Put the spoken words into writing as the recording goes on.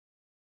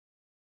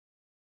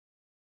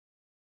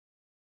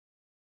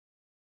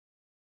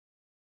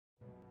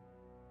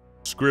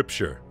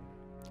Scripture,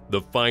 the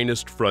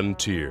finest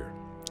frontier.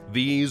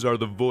 These are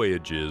the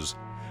voyages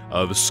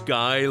of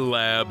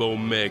Skylab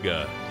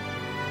Omega.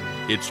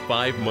 Its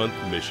 5-month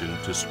mission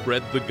to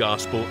spread the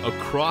gospel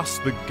across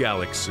the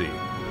galaxy,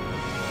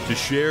 to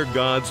share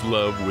God's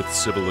love with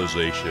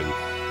civilization,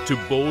 to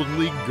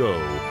boldly go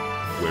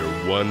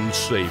where one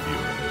Savior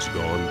has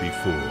gone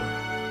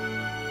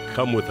before.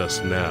 Come with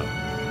us now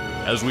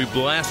as we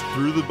blast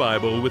through the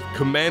Bible with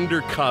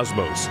Commander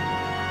Cosmos,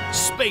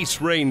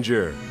 Space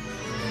Ranger.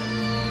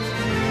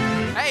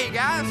 Hey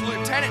guys,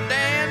 Lieutenant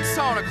Dan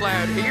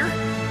Sonacloud here.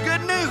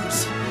 Good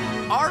news!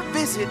 Our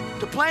visit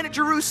to planet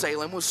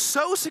Jerusalem was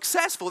so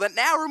successful that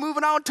now we're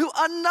moving on to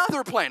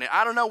another planet.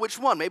 I don't know which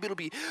one. Maybe it'll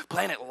be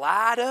planet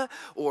Lida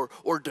or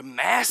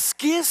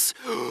Damascus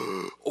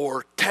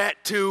or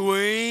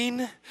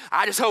Tatooine.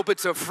 I just hope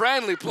it's a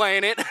friendly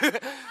planet.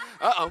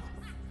 Uh-oh.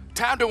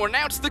 Time to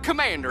announce the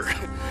commander.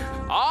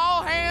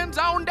 All hands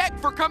on deck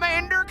for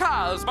Commander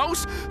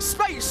Cosmos,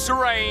 Space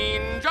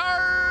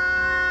Ranger!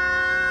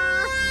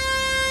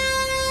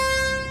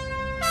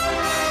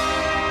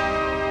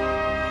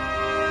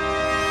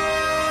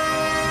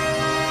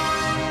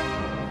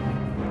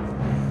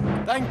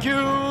 Thank you.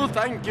 Whoa!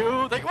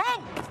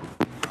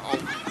 Oh.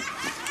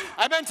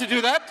 I meant to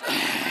do that.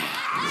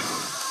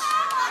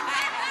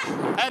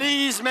 At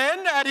ease,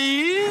 men, at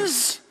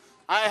ease.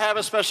 I have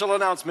a special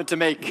announcement to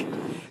make.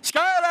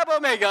 Skylab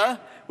Omega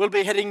will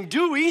be heading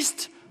due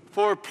east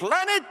for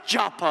Planet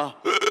Joppa.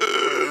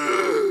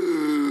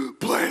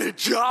 Planet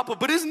Joppa,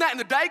 but isn't that in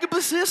the Dagobah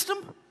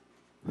system?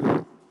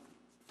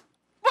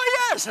 Well,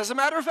 yes, as a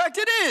matter of fact,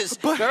 it is.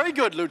 But, very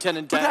good,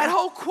 Lieutenant Dan. But that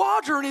whole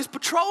quadrant is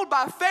patrolled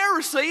by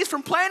Pharisees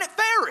from planet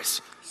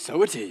Ferris.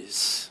 So it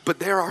is. But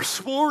there are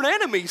sworn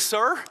enemies,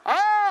 sir.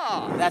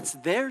 Ah, that's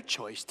their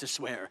choice to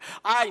swear.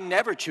 I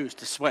never choose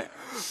to swear.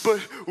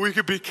 But we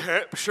could be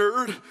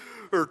captured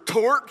or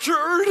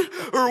tortured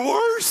or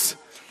worse.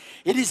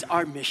 It is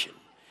our mission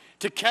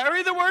to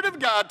carry the word of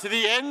God to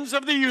the ends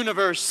of the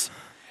universe.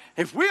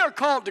 If we are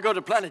called to go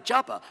to Planet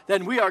Joppa,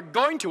 then we are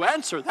going to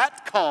answer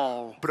that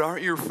call. But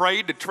aren't you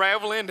afraid to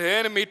travel into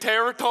enemy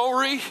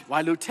territory?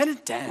 Why,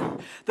 Lieutenant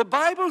Dan, the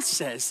Bible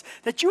says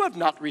that you have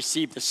not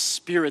received the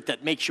spirit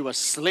that makes you a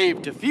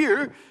slave to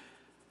fear.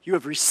 You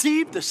have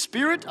received the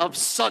spirit of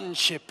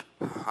sonship.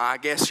 I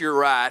guess you're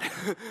right.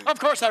 Of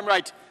course I'm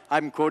right.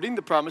 I'm quoting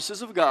the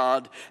promises of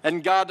God,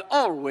 and God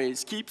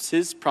always keeps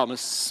his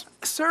promise.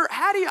 Sir,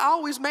 how do you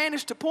always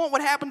manage to point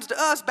what happens to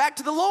us back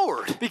to the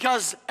Lord?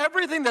 Because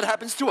everything that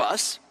happens to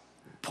us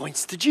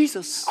points to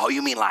Jesus. Oh,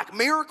 you mean like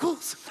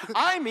miracles?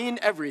 I mean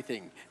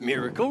everything.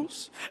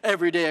 Miracles,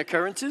 everyday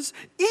occurrences,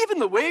 even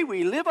the way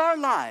we live our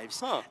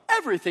lives.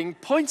 Everything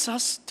points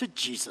us to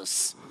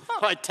Jesus.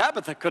 Why,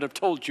 Tabitha could have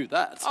told you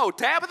that. Oh,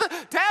 Tabitha?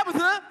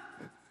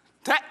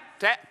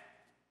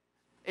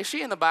 Is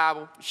she in the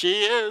Bible?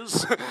 She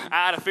is.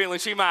 I had a feeling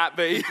she might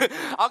be.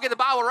 I'll get the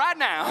Bible right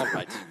now. All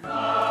right.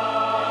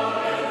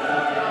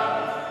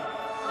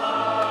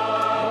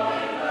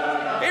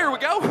 Here we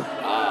go.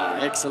 Ah,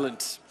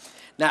 excellent.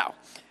 Now,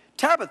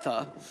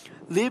 Tabitha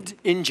lived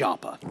in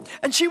Joppa,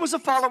 and she was a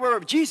follower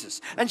of Jesus,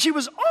 and she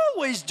was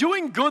always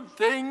doing good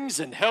things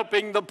and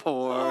helping the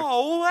poor.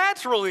 Oh,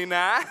 that's really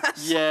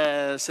nice.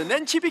 Yes, and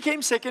then she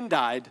became sick and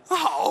died.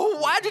 Oh,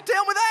 why'd you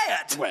tell me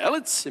that? Well,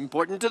 it's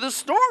important to the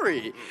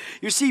story.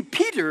 You see,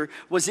 Peter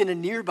was in a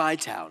nearby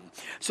town,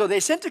 so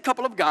they sent a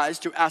couple of guys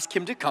to ask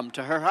him to come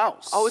to her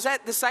house. Oh, is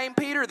that the same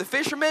Peter, the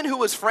fisherman who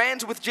was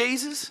friends with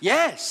Jesus?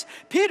 Yes,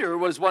 Peter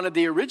was one of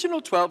the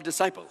original 12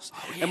 disciples,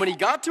 and when he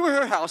got to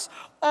her house,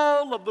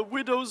 all of the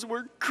widows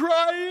were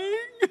crying,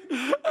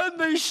 and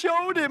they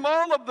showed him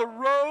all of the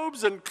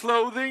robes and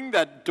clothing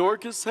that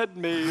Dorcas had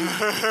made.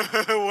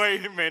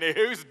 Wait a minute,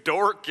 who's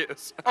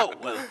Dorcas? Oh,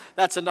 well,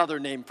 that's another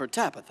name for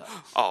Tabitha.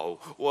 Oh,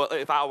 well,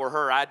 if I were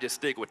her, I'd just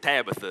stick with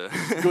Tabitha.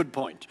 Good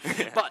point.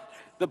 But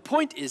the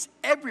point is,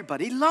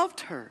 everybody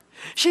loved her.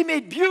 She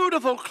made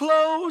beautiful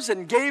clothes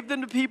and gave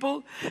them to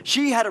people.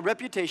 She had a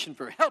reputation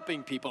for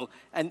helping people,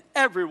 and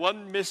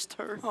everyone missed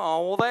her.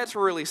 Oh, well, that's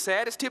really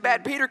sad. It's too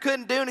bad Peter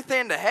couldn't do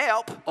anything to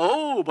help.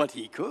 Oh, but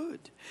he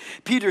could.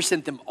 Peter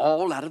sent them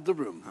all out of the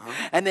room,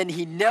 and then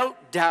he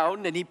knelt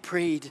down and he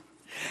prayed.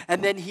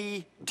 And then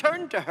he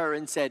turned to her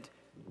and said,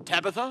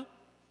 "Tabitha,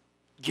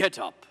 get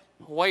up."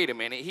 Wait a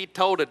minute, he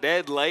told a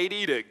dead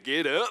lady to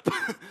get up?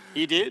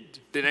 He did.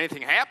 Did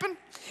anything happen?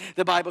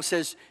 The Bible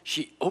says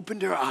she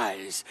opened her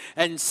eyes,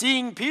 and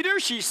seeing Peter,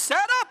 she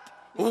sat up.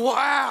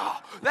 Wow,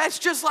 that's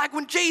just like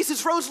when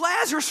Jesus rose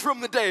Lazarus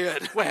from the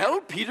dead. Well,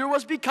 Peter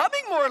was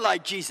becoming more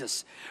like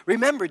Jesus.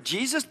 Remember,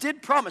 Jesus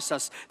did promise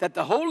us that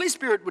the Holy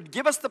Spirit would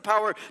give us the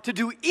power to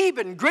do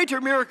even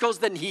greater miracles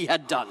than he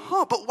had done.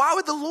 But why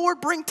would the Lord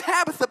bring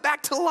Tabitha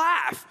back to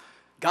life?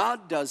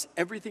 God does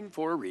everything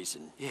for a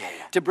reason. Yeah.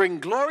 To bring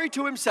glory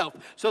to himself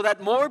so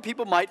that more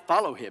people might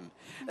follow him.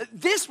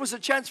 This was a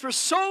chance for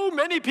so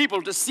many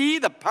people to see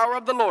the power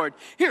of the Lord.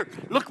 Here,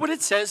 look what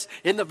it says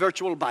in the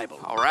virtual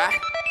Bible. All right.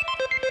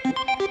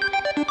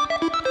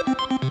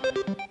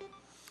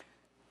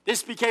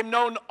 This became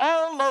known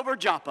all over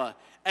Joppa,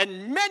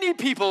 and many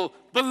people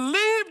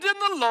believed in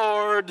the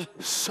Lord.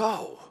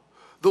 So,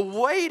 the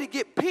way to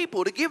get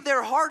people to give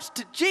their hearts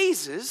to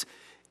Jesus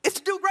is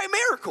to do a great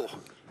miracle.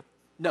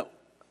 No.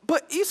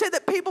 But you said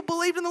that people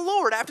believed in the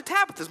Lord after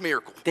Tabitha's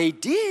miracle. They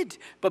did,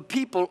 but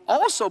people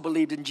also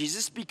believed in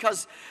Jesus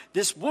because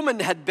this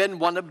woman had been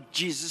one of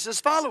Jesus'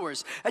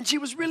 followers, and she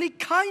was really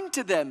kind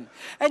to them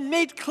and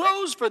made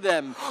clothes for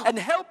them and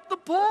helped the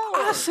poor.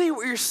 I see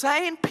what you're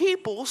saying.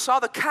 People saw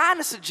the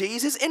kindness of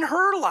Jesus in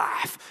her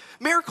life.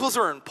 Miracles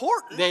are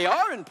important. They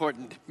are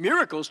important.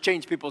 Miracles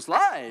change people's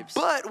lives.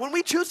 But when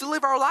we choose to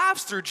live our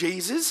lives through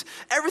Jesus,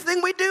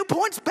 everything we do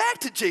points back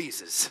to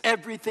Jesus.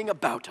 Everything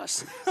about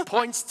us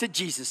points to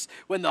Jesus.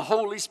 When the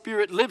Holy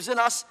Spirit lives in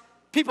us,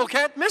 people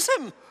can't miss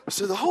him.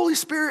 So the Holy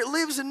Spirit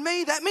lives in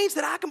me. That means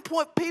that I can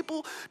point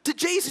people to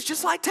Jesus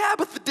just like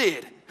Tabitha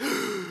did.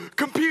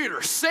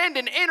 Computer, send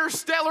an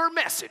interstellar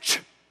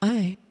message.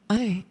 Aye,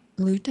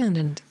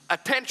 Lieutenant.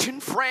 Attention,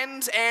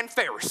 friends and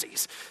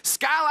Pharisees.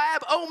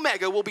 Skylab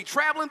Omega will be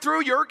traveling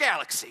through your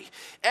galaxy.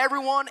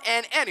 Everyone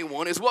and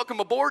anyone is welcome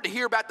aboard to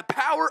hear about the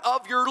power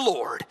of your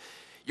Lord.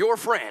 Your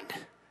friend,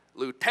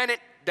 Lieutenant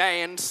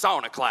Dan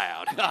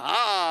Sonacloud.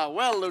 Ah,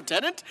 well,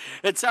 Lieutenant,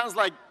 it sounds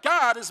like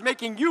God is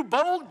making you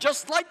bold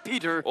just like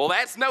Peter. Well,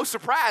 that's no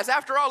surprise.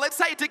 After all, let's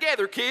say it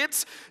together,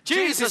 kids.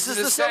 Jesus is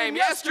the same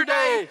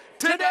yesterday,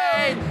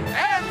 today,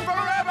 and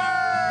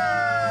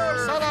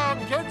forever. So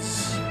long,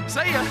 kids.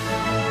 See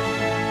ya.